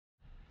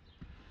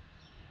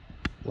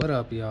What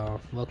up,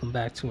 y'all? Welcome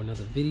back to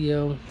another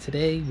video.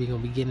 Today we're gonna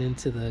be getting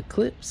into the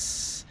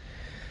Eclipse.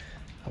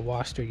 I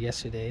washed her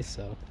yesterday,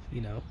 so you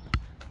know,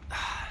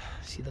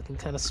 she looking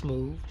kind of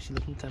smooth.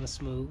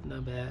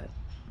 Not bad.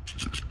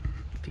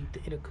 Beat the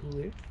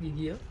intercooler.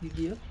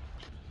 Yeah.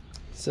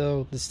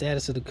 So the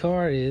status of the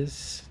car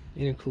is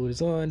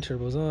intercooler's on,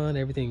 turbo's on,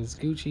 everything's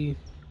Gucci.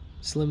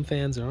 Slim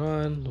fans are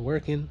on,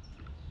 working.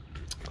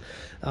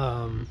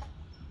 So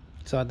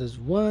there's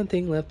one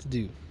thing left to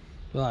do.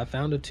 Well, I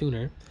found a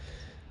tuner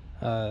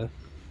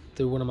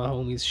through one of my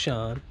homies,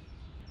 Sean,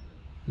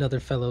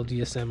 another fellow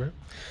DSMer.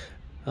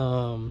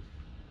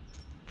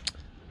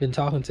 Been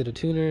talking to the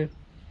tuner.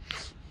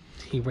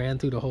 He ran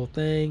through the whole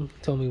thing,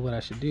 told me what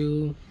I should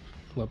do,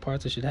 what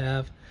parts I should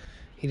have.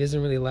 He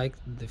doesn't really like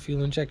the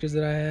fuel injectors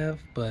that I have,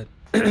 but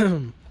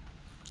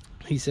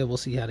he said we'll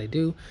see how they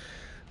do.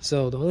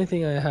 So the only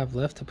thing I have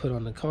left to put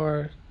on the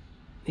car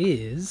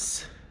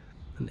is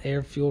an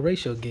air fuel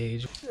ratio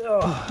gauge.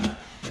 Oh,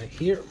 right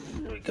here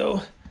we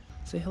go.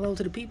 Say hello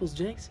to the peoples,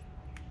 Jinx.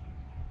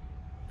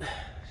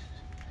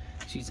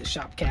 She's a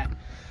shop cat.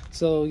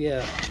 So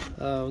yeah,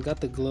 got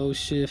the glow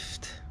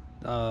shift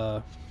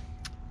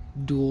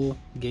dual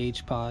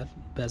gauge pod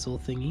bezel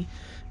thingy.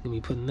 Gonna be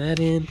putting that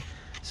in.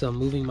 So I'm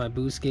moving my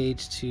boost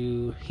gauge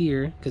to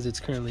here because it's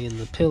currently in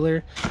the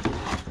pillar.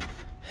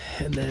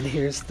 And then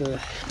here's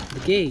the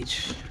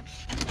gauge.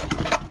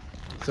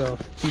 So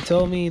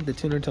the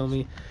tuner told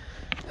me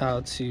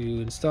how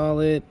to install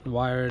it,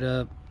 wire it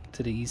up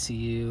to the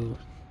ECU.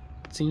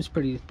 It seems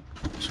pretty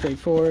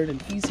straightforward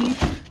and easy.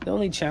 The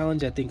only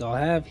challenge I think I'll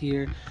have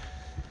here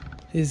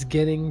is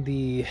getting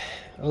the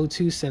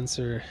O2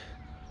 sensor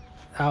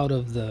out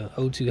of the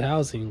O2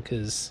 housing,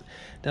 because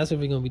that's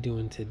what we're going to be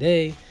doing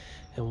today.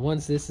 And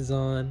once this is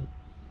on,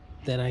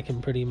 then I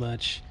can pretty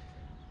much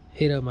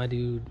hit up my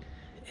dude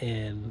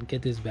and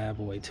get this bad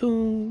boy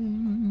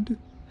tuned.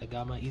 I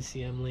got my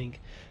ECM link.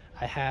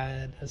 I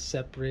had a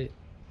separate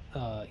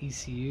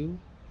ECU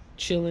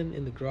chilling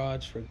in the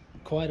garage for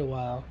quite a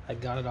while. I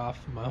got it off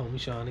my homie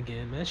Sean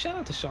again. Man, shout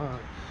out to Sean.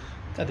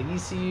 Got the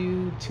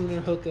ECU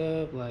tuner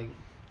hookup, like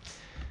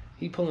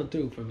he pulling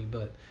through for me.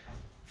 But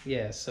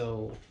yeah,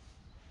 so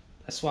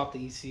I swapped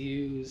the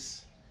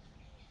ECUs,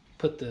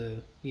 put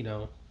the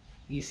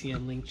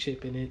ECM link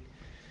chip in it,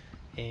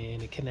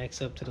 and it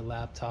connects up to the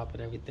laptop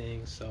and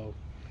everything. So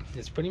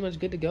it's pretty much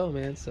good to go,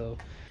 man. So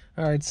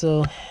all right,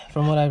 so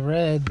from what I've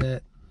read,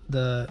 that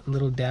the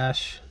little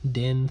dash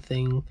DIN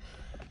thing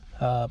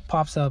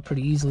pops out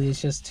pretty easily.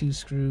 It's just 2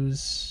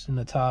 screws in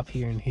the top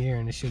here and here,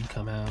 and it should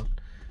come out.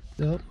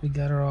 So we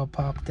got her all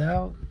popped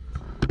out,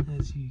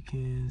 as you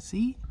can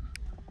see.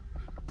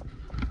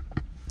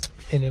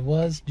 And it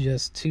was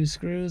just 2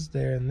 screws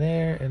there and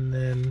there, and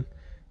then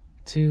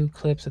 2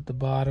 clips at the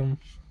bottom.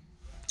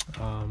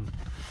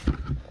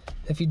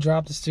 If you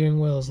drop the steering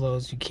wheel as low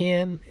as you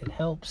can, it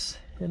helps.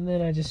 And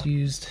then I just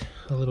used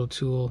a little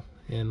tool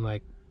and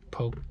like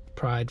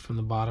pried from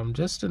the bottom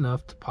just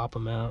enough to pop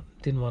them out.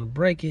 Didn't want to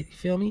break it, you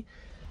feel me?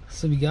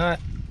 So we got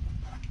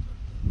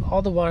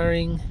all the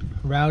wiring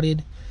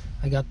routed.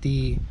 I got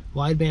the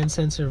wideband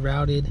sensor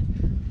routed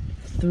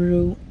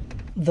through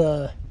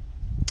the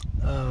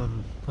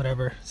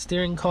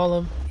steering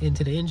column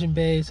into the engine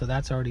bay, so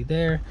that's already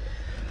there.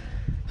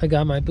 I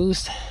got my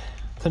boost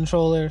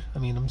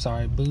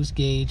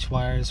gauge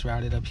wires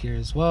routed up here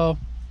as well.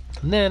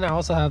 And then I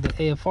also have the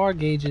AFR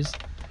gauges,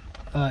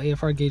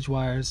 AFR gauge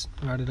wires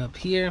routed up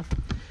here.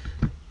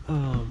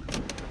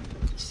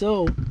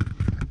 So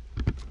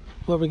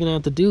what we're gonna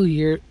have to do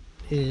here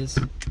is,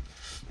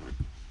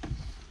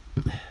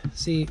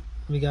 see,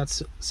 we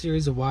got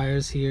series of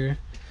wires here.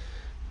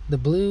 The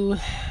blue,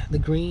 the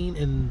green,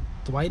 and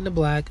the white and the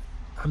black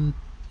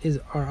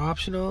are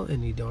optional,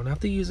 and you don't have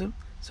to use them.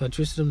 So I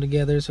twisted them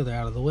together so they're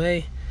out of the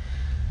way.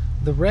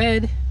 The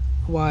red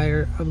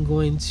wire, I'm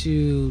going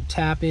to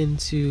tap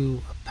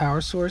into a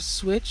power source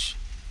switch,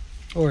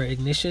 or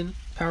ignition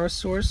power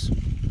source,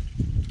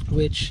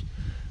 which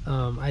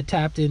I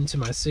tapped into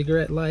my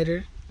cigarette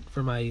lighter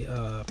for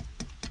my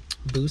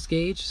boost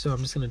gauge. So I'm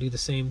just going to do the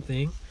same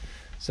thing.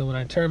 So when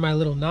I turn my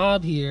little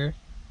knob here,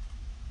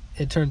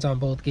 it turns on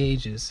both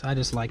gauges. I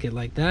just like it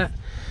like that.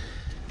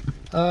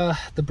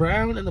 The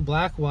brown and the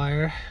black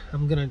wire,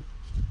 I'm going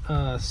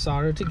to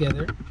solder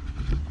together.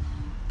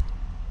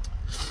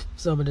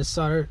 So I'm going to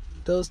solder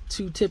those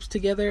 2 tips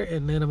together,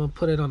 and then I'm going to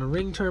put it on a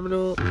ring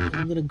terminal.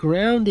 I'm going to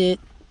ground it.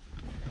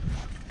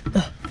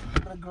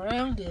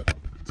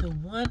 To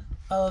one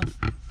of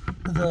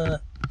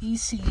the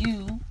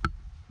ECU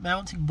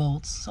mounting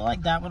bolts. So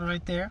like that one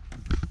right there.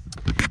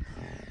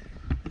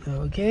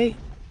 Okay.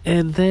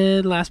 And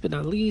then last but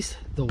not least,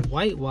 the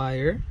white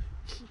wire.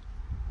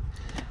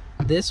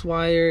 This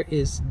wire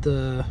is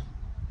the,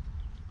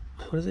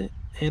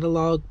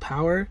 analog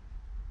power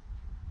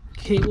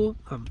cable,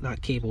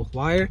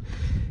 wire.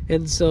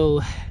 And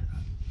so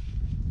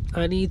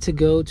I need to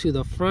go to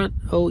the front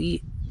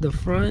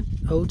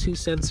O2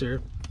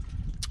 sensor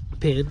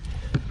pin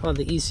on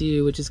the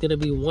ECU, which is going to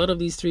be one of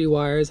these 3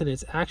 wires, and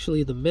it's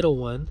actually the middle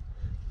one.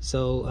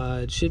 So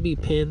it should be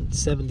pin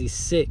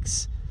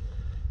 76.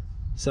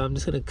 So I'm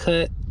just gonna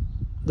cut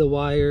the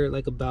wire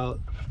like about,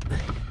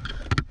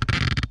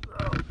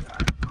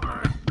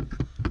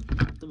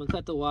 I'm gonna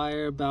cut the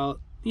wire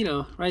about, you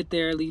know, right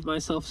there, leave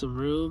myself some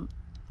room,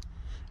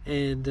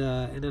 and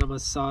then I'm gonna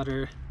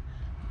solder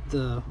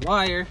the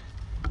wire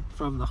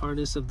from the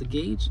harness of the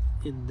gauge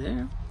in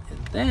there,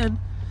 and then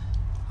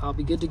I'll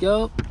be good to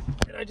go.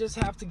 And I just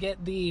have to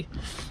get the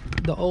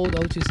old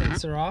O2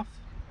 sensor off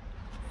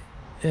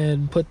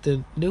and put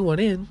the new one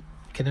in,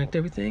 connect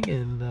everything,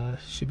 and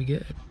should be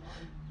good.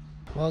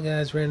 Well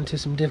guys, ran into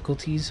some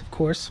difficulties, of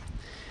course,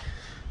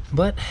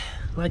 but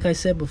like I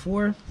said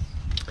before,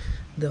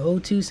 the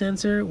O2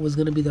 sensor was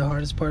going to be the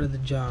hardest part of the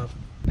job.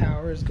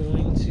 Power is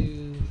going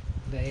to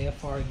the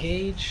AFR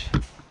gauge,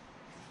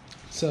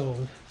 so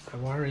my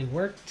wiring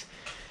worked.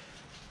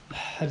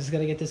 I just got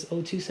to get this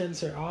O2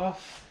 sensor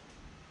off.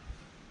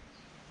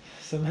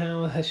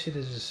 Somehow that shit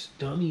is just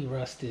dummy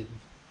rusted,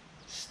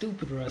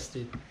 stupid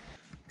rusted.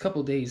 A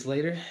couple days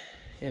later,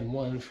 and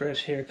one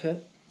fresh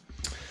haircut.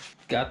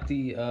 Got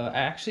the I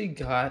actually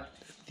got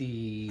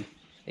the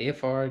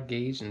AFR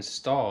gauge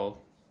installed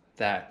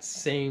that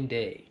same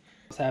day.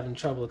 I was having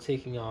trouble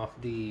taking off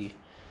the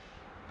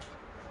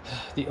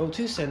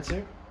O2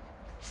 sensor,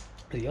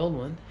 the old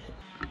one.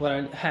 What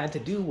I had to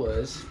do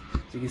was,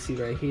 as you can see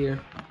right here,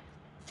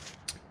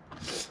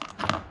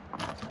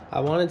 I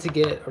wanted to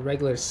get a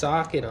regular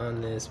socket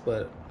on this,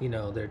 but you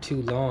know, they're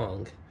too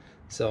long.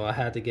 So I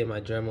had to get my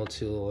Dremel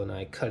tool and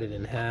I cut it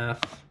in half.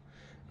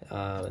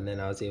 And then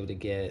I was able to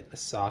get a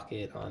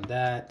socket on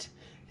that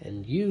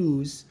and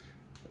use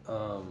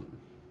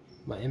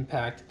my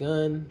impact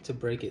gun to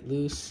break it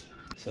loose.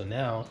 So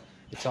now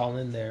it's all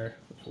in there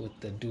with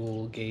the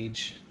dual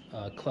gauge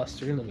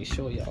cluster. Let me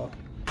show y'all.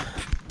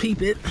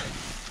 Peep it.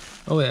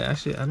 Oh yeah,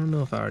 actually I don't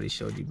know if I already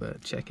showed you,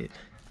 but check it.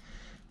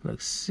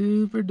 Looks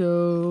super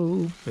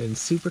dope and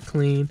super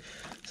clean.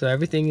 So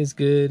everything is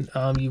good.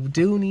 You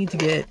do need to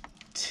get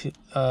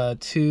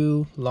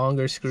two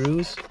longer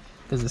screws,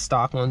 because the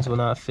stock ones will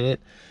not fit,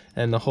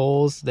 and the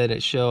holes that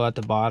it show at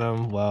the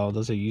bottom, well,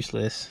 those are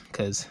useless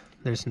because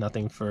there's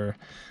nothing for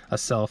a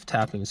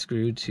self-tapping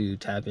screw to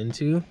tap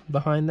into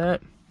behind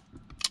that.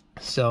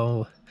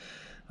 So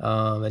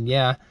and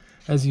yeah,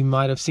 as you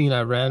might have seen,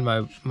 I ran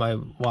my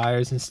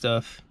wires and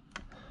stuff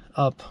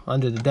up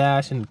under the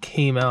dash and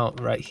came out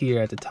right here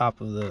at the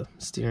top of the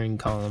steering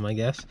column, I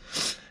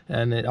guess,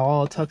 and it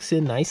all tucks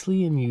in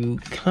nicely, and you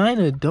kind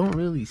of don't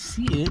really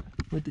see it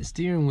with the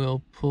steering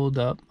wheel pulled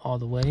up all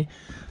the way.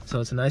 So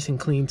it's a nice and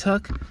clean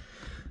tuck.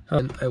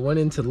 I went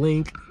into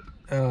Link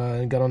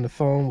and got on the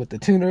phone with the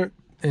tuner,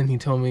 and he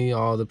told me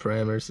all the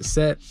parameters to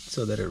set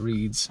so that it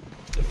reads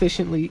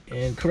efficiently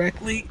and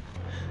correctly.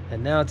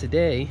 And now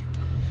today,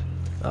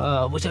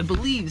 which I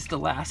believe is the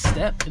last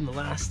step and the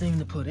last thing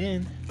to put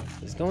in,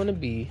 is going to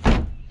be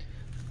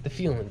the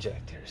fuel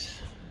injectors.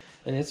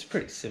 And it's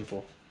pretty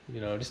simple, you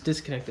know, just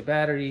disconnect the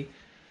battery,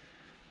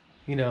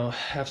 you know,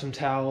 have some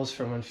towels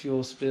for when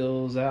fuel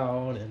spills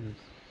out, and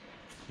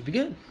you'll be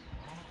good.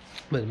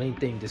 But the main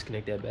thing,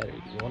 disconnect that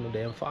battery. You want no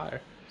damn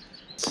fire.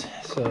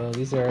 So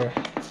these are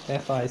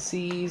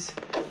FICs,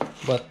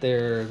 but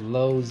they're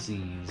low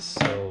Z's,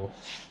 so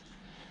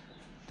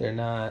they're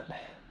not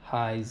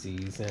high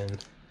Z's,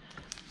 and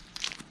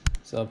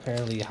so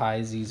apparently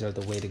high Z's are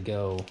the way to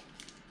go.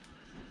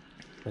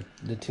 But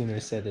the tuner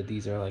said that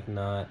these are like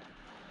not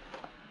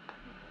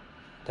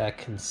that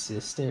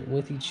consistent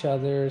with each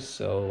other,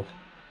 so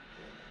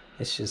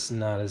it's just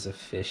not as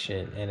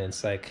efficient, and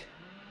it's like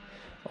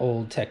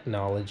old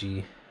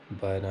technology.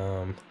 But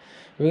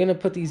we're gonna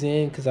put these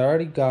in because I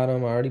already got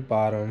them, I already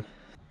bought them.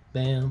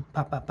 Bam,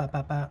 pop, pop, pop,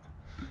 pop, pop.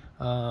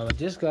 I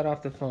just got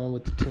off the phone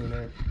with the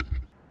tuner.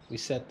 We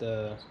reset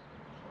the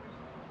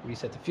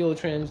fuel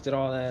trims, did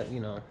all that, you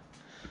know,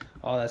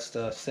 all that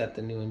stuff, set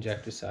the new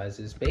injector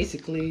sizes.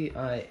 Basically,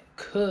 I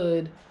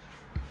could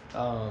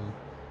run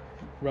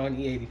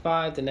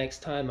E85. The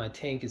next time my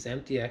tank is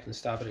empty, I can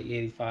stop it at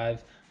E85,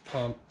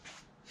 pump,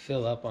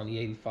 fill up on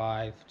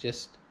E85,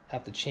 just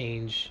have to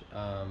change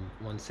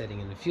one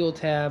setting in the fuel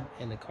tab,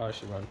 and the car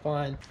should run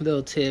fine.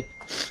 Little tip,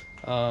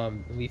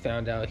 we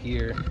found out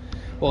here,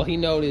 well, he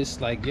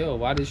noticed like, yo,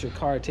 why does your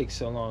car take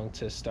so long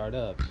to start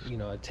up? You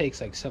know, it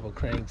takes like several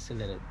cranks and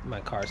then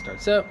my car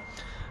starts up.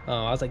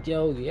 I was like,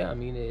 yo, yeah, I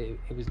mean,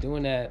 it was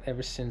doing that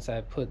ever since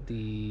I put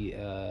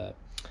the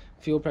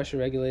fuel pressure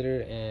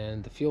regulator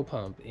and the fuel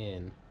pump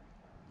in.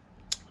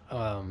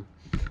 And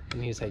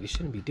he was like, you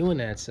shouldn't be doing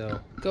that. So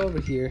go over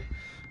here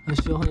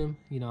and show him,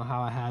 you know,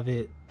 how I have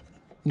it,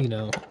 you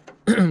know,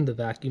 the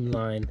vacuum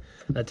line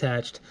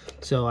attached.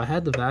 So I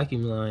had the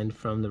vacuum line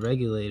from the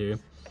regulator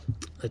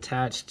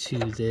attached to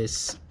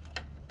this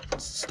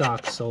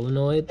stock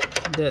solenoid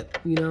that,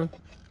 you know,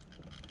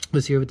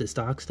 was here with the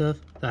stock stuff.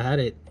 I had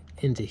it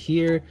into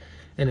here,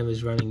 and it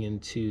was running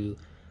into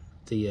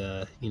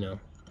the you know,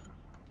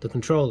 the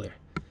controller.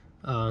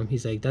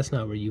 He's like, that's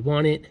not where you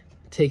want it,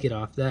 take it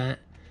off that,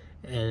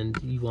 and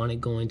you want it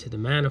going to the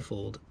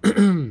manifold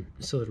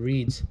so it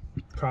reads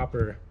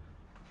proper,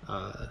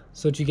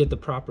 so that you get the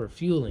proper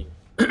fueling.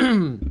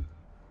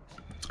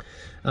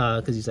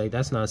 because he's like,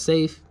 that's not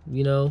safe,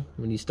 you know,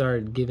 when you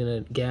start giving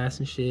it gas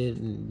and shit,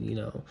 and you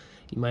know,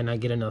 you might not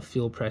get enough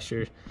fuel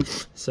pressure.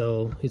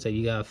 So he's like,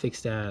 you gotta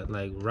fix that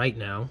like right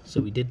now.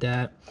 So we did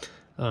that.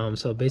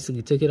 So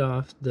basically took it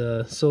off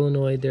the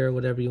solenoid there,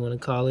 whatever you want to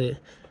call it,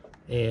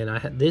 and I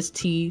had this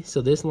T,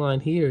 so this line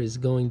here is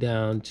going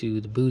down to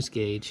the boost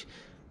gauge,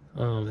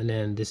 and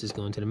then this is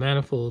going to the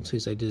manifold. So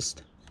he's like,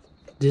 just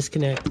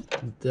disconnect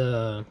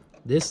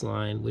this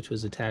line, which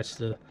was attached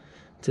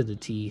to the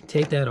T,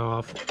 take that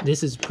off.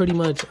 This is pretty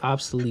much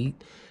obsolete,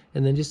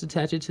 and then just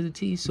attach it to the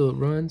T so it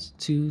runs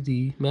to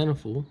the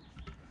manifold.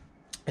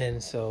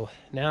 And so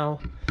now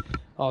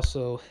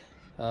also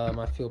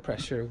my fuel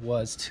pressure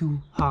was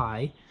too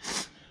high,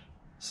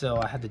 so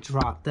I had to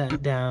drop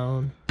that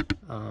down.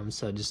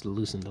 So I just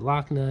loosened the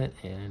lock nut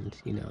and,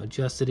 you know,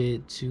 adjusted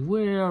it to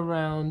where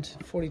around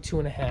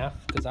 42.5,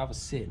 because I was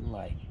sitting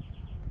like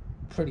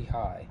pretty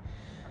high,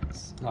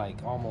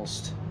 like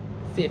almost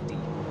 50.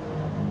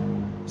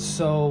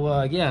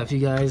 So yeah, if you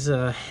guys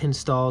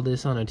install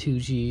this on a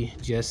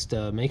 2G, just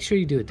make sure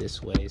you do it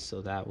this way,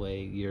 so that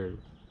way your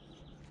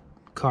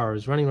car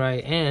is running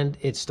right and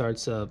it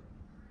starts up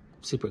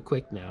super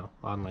quick now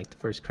on like the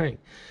first crank.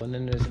 And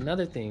then there's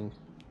another thing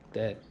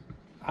that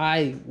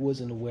I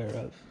wasn't aware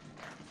of,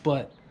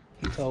 but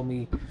he told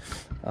me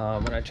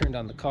when I turned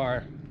on the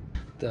car,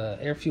 the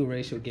air fuel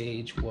ratio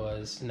gauge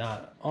was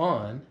not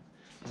on.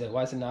 He's like,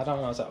 why is it not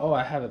on? I was like, oh,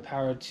 I have it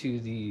powered to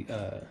the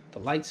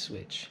light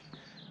switch.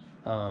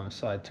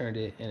 So I turned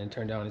it and it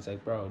turned on. He's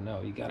like, bro,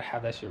 no, you gotta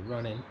have that shit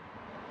running.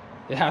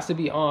 It has to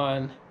be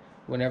on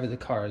whenever the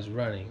car is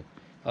running,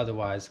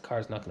 otherwise the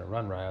car's not gonna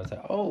run right. I was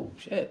like, oh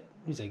shit.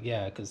 He's like,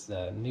 yeah, because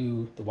the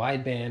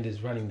wideband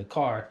is running the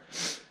car,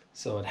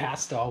 so it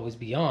has to always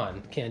be on.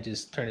 You can't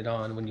just turn it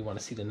on when you want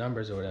to see the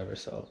numbers or whatever.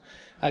 So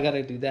I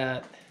gotta do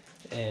that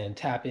and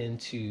tap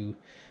into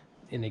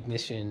an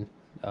ignition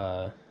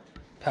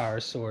power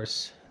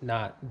source,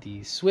 not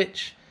the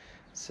switch.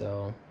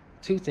 So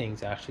 2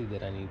 things actually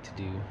that I need to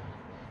do.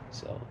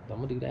 So I'm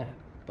gonna do that.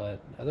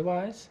 But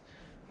otherwise,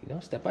 you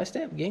know, step by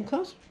step, getting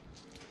closer.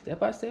 Step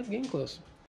by step, getting closer.